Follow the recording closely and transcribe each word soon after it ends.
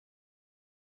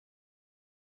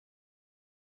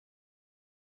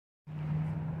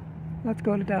Let's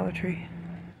go to Dollar Tree.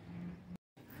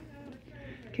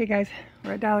 Okay guys,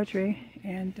 we're at Dollar Tree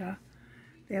and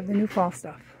they have the new fall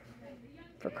stuff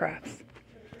for crafts.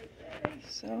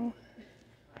 So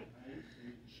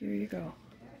here you go.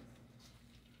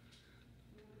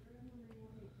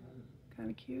 Kind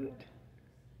of cute.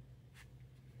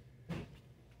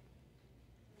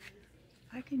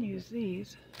 I can use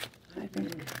these, I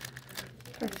think,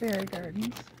 for fairy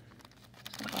gardens.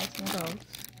 So I'll buy some of those.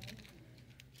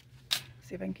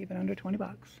 See if I can keep it under 20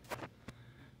 bucks.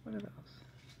 What are those?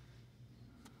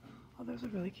 Oh, those are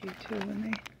really cute too.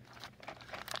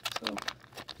 So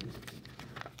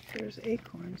there's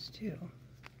acorns too.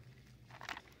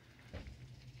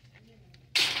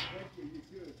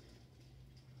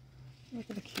 Look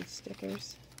at the cute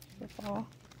stickers for fall.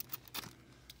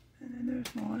 And then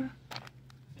there's more.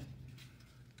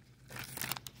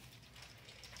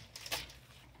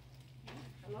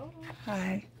 Hello.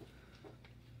 Hi.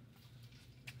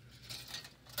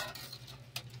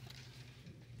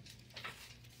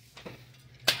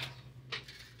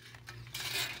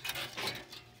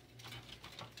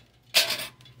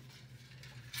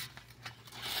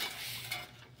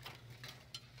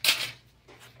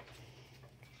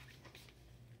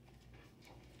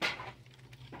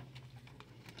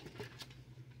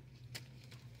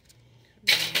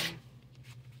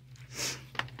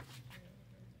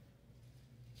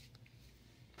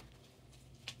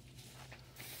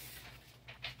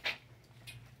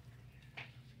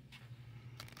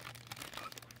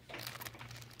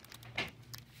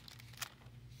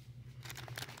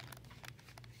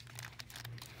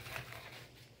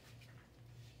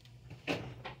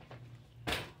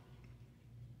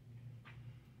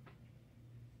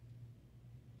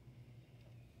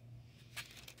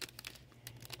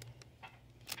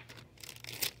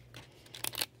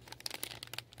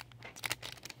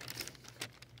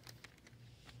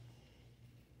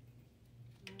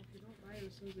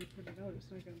 As soon as they put it out, it's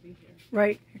not going to be here.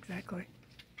 Right, exactly.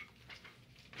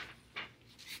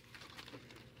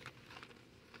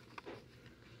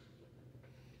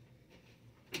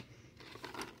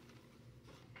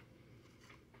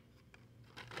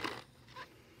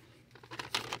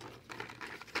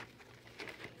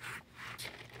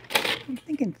 I'm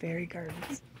thinking fairy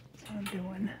gardens. That's what I'm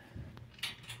doing.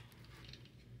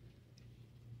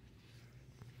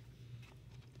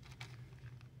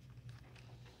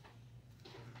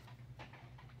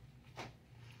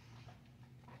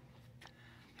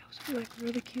 Those would be like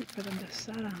really cute for them to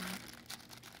set on.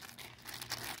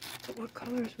 But what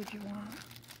colors would you want?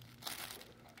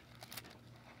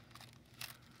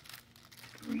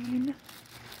 Green.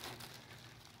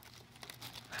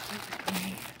 I like the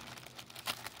green.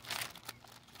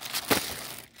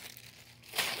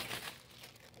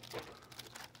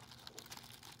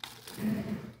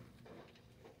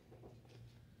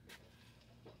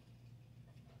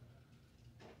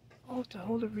 Oh, to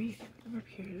hold a wreath. Them are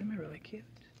cute. Them are really cute.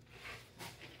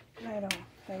 I don't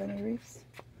have any wreaths.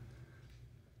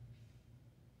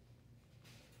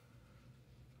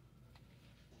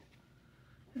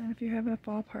 And if you're having a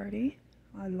fall party,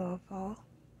 I love fall.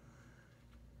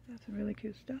 That's some really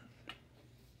cute stuff.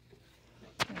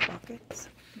 And buckets,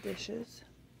 dishes,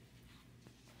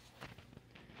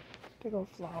 big old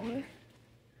flower.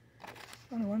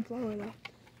 Only one flower left.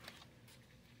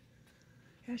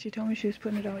 Yeah, she told me she was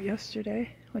putting it out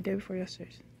yesterday, or the day before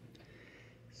yesterday.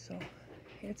 So,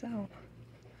 it's out.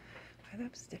 I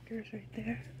have stickers right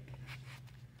there.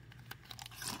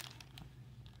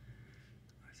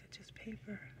 Or is it just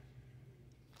paper?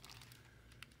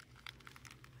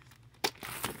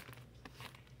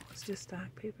 It's just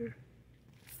stock paper.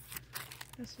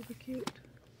 That's super cute.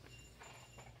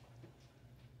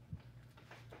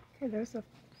 Okay, there's the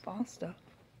fall stuff.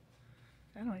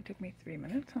 That only took me 3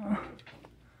 minutes, huh?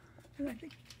 And I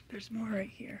think there's more right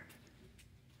here.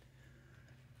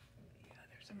 Yeah,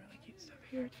 there's some really cute stuff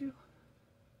here too.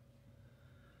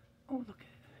 Oh, look,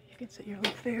 you can set your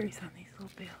little fairies on these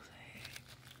little bales. Hey.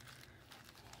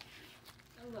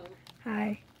 Hello.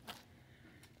 Hi.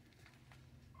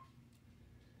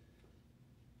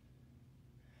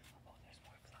 Oh, there's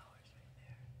more flowers right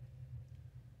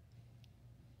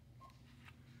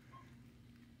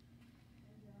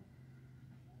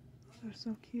there. They're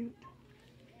so cute.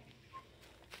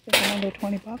 They're under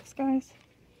 20 bucks, guys.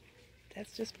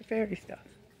 That's just for fairy stuff.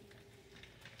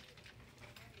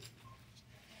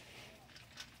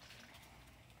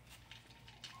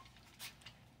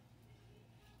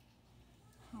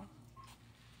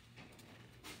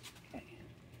 Okay.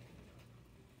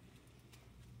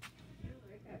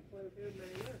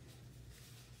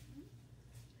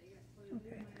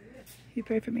 Okay. You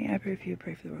pray for me, I pray for you,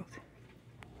 pray for the world.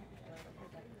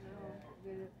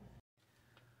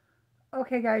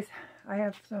 Okay guys, I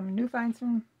have some new finds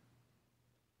from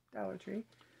Dollar Tree.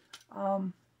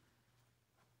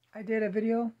 I did a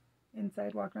video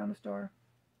inside walking around the store,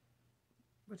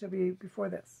 which will be before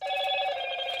this.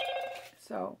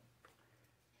 So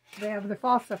they have the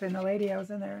fall stuff in. The lady, I was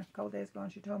in there a couple days ago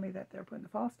and she told me that they're putting the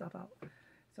fall stuff out.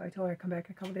 So I told her I'd come back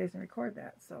in a couple days and record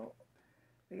that. So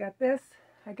we got this.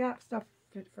 I got stuff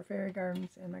for fairy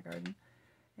gardens in my garden,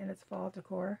 and it's fall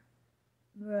decor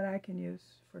that I can use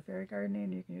for fairy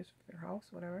gardening. You can use for your house,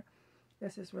 whatever.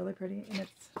 This is really pretty, and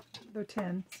they're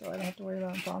tin, so I don't have to worry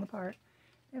about them falling apart.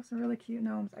 They have some really cute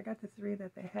gnomes. I got the 3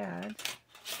 that they had,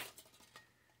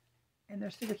 and they're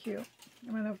super cute.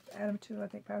 I'm going to add them to, I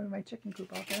think, probably my chicken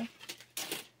coop out there.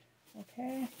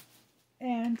 Okay,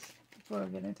 and before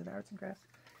we get into the arts and crafts,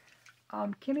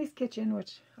 Kimmy's Kitchen,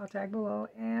 which I'll tag below,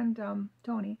 and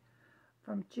Tony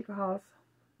from Chico House.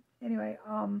 Anyway,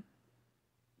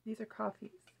 these are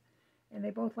coffees, and they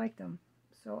both liked them.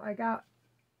 So I got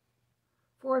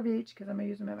 4 of each because I'm going to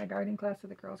use them at my gardening class so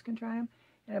the girls can try them.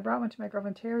 And I brought one to my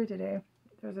girlfriend Terry today.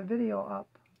 There's a video up.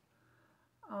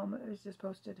 It was just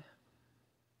posted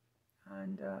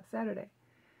on Saturday,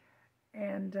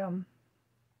 and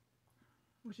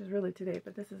which is really today,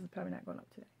 but this is probably not going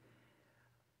up today.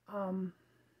 And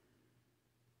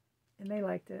they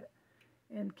liked it,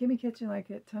 and Kimmy Kitchen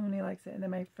liked it, Tony likes it, and then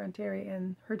my friend Terry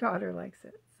and her daughter likes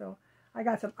it. So I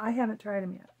got some. I haven't tried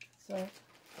them yet, so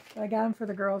I got them for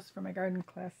the girls for my garden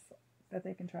class that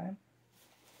they can try them.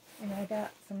 And I got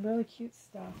some really cute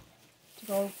stuff to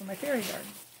go for my fairy garden.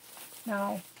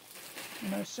 Now I'm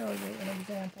going to show you an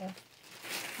example.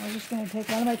 I'm just going to take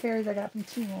one of my fairies I got from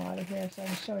Timo out of here so I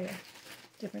can show you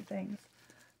different things.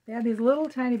 They have these little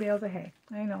tiny bales of hay.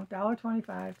 I know,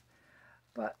 $1.25,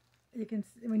 but you can,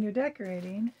 when you're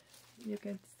decorating, you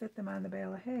can sit them on the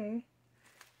bale of hay.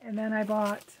 And then I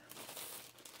bought,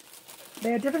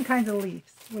 they had different kinds of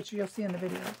leaves, which you'll see in the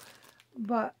video.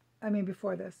 But, I mean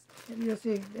before this, you'll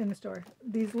see in the store.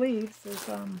 These leaves, there's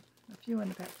a few in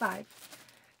the pack, 5.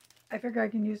 I figure I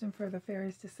can use them for the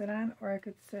fairies to sit on, or I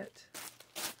could sit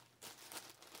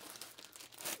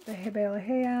the bale of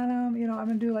hay on them. You know, I'm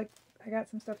going to do like, I got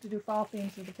some stuff to do fall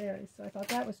themes with the fairies, so I thought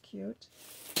that was cute.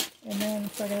 And then,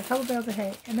 so I got a couple bales of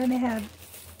hay. And then they had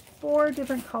 4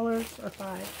 different colors, or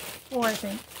 5, 4 I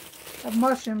think, of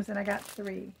mushrooms, and I got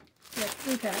 3. So that's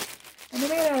 3 packs. And they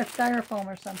made it out of styrofoam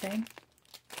or something.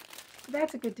 So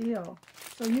that's a good deal.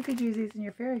 So you could use these in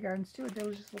your fairy gardens too.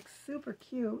 They'll just look super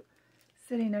cute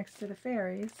sitting next to the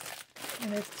fairies.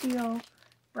 And there's teal,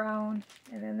 brown,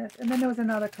 and then this. And then there was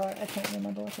another color. I can't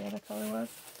remember what the other color was.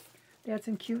 They had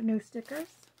some cute new stickers.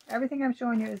 Everything I'm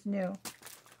showing you is new.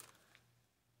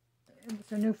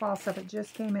 It's a new fall stuff. It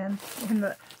just came in.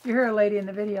 You hear a lady in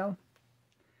the video.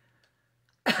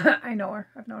 I know her.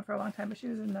 I've known her for a long time, but she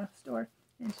was in the store.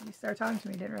 And she started talking to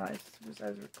me. Didn't realize I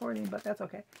was recording, but that's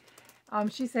okay.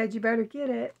 She said, you better get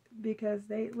it because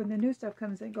when the new stuff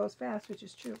comes in, it goes fast, which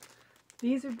is true.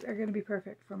 These are going to be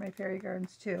perfect for my fairy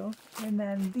gardens too. And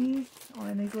then these,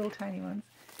 and these little tiny ones.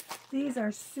 These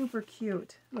are super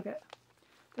cute. Look at,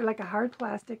 they're like a hard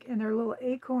plastic, and they're little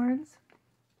acorns.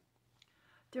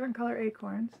 Different color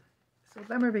acorns. So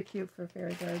them are be cute for a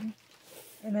fairy garden.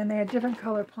 And then they had different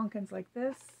color pumpkins like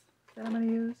this that I'm going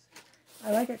to use.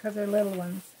 I like it because they're little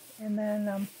ones. And then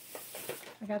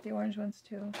I got the orange ones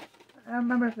too. I don't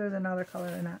remember if there's another color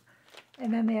or not.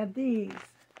 And then they had these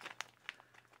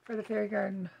for the fairy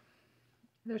garden.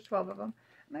 There's 12 of them.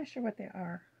 I'm not sure what they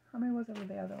are. How many was it with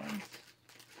the other ones?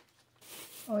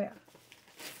 Oh yeah.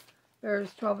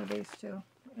 There's 12 of these too.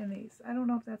 And these. I don't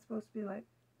know if that's supposed to be like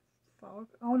fall.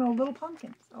 Oh no, little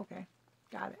pumpkins. Okay.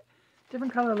 Got it.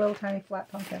 Different color little tiny flat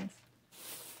pumpkins.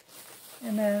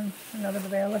 And then another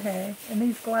bale of hay. And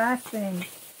these glass things.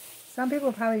 Some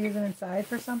people probably use them inside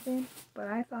for something, but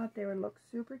I thought they would look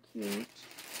super cute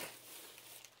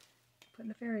putting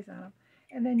the fairies on them.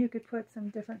 And then you could put some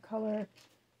different color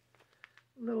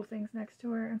little things next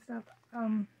to her and stuff.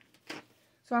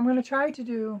 So I'm going to try to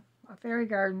do a fairy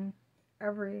garden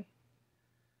every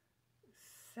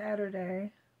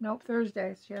Saturday. Nope,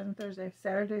 Thursday. She has them Thursday.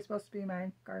 Saturday's supposed to be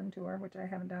my garden tour, which I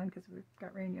haven't done because we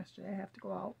got rain yesterday. I have to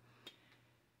go out.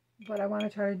 But I want to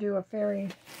try to do a fairy,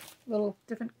 a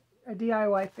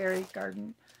DIY fairy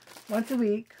garden once a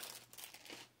week.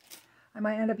 I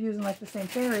might end up using like the same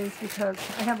fairies because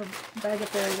I have a bag of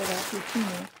fairies I got through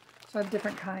Temu, so I have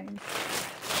different kinds.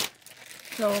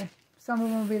 So some of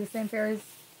them will be the same fairies,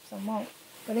 some won't.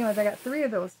 But anyways, I got 3 of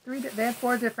those. They had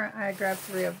 4 different. I grabbed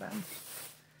 3 of them.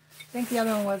 I think the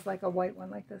other one was like a white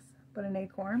one like this, but an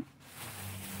acorn.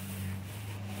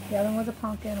 The other one was a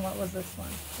pumpkin. What was this one?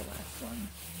 The last one.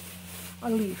 A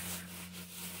leaf.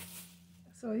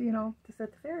 So, you know, to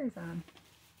set the fairies on.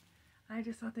 I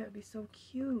just thought that would be so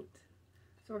cute.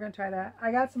 So we're going to try that.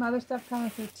 I got some other stuff coming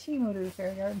through Temu to the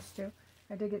fairy gardens too.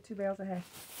 I did get 2 bales of hay.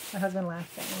 My husband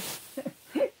laughed at me.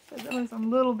 Said there were some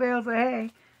little bales of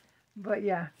hay. But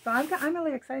yeah, so I'm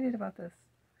really excited about this.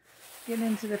 Getting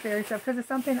into the fairy stuff because it's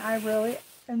something I really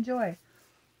enjoy.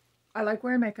 I like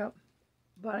wearing makeup,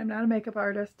 but I'm not a makeup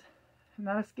artist. I'm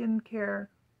not a skincare.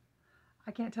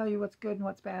 I can't tell you what's good and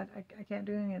what's bad. I can't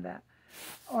do any of that.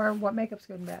 Or what makeup's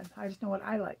good and bad. I just know what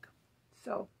I like.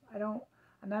 So I'm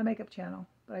not a makeup channel,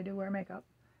 but I do wear makeup.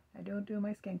 I don't do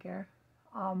my skincare.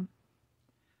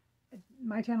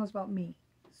 My channel is about me.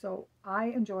 So I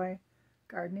enjoy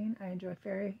gardening. I enjoy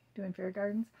doing fairy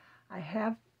gardens. I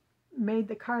have made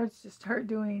the cards to start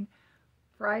doing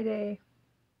Fun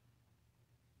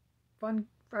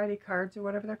Friday cards or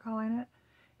whatever they're calling it.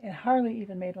 And Harley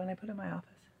even made one I put in my office.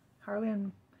 Harley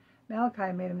and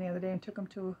Malachi made them the other day and took them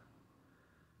to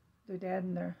their dad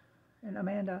and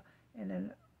Amanda. And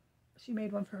then she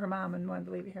made one for her mom and wanted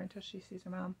to leave it here until she sees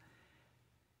her mom.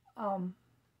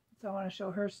 So I want to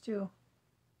show hers too.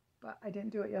 But I didn't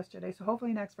do it yesterday. So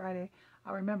hopefully next Friday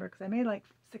I'll remember because I made like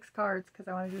 6 cards because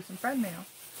I want to do some friend mail.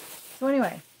 So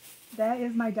anyway, that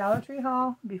is my Dollar Tree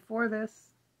haul. Before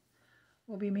this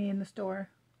will be me in the store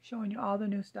showing you all the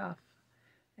new stuff.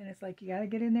 And it's like you got to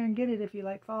get in there and get it if you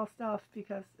like fall stuff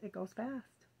because it goes fast.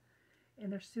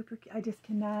 And they're super cute. I just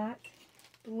cannot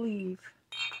believe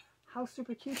how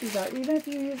super cute these are. Even if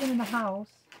you use them in the house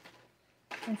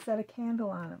and set a candle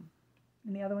on them.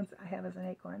 And the other ones I have is an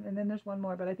acorn. And then there's one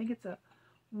more, but I think it's a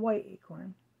white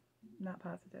acorn. I'm not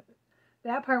positive.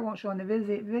 That part won't show in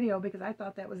the video because I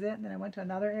thought that was it. And then I went to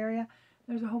another area.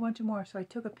 There's a whole bunch of more. So I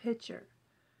took a picture.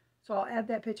 So I'll add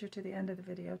that picture to the end of the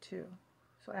video too.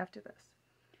 So after this.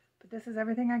 But this is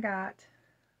everything I got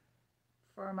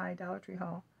for my Dollar Tree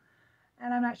haul.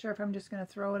 And I'm not sure if I'm just going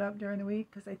to throw it up during the week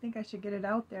because I think I should get it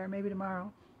out there maybe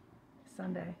tomorrow,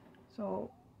 Sunday. So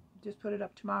just put it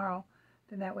up tomorrow.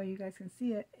 Then that way you guys can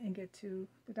see it and get to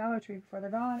the Dollar Tree before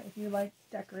they're gone if you like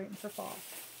decorating for fall.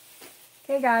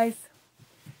 Okay, guys.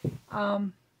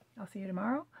 I'll see you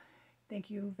tomorrow. Thank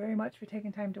you very much for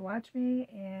taking time to watch me.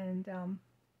 And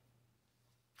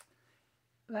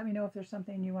let me know if there's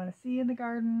something you want to see in the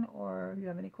garden or you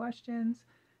have any questions.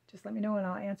 Just let me know and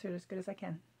I'll answer it as good as I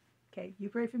can. Okay, you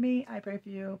pray for me, I pray for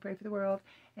you, pray for the world,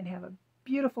 and have a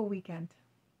beautiful weekend.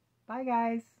 Bye,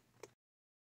 guys.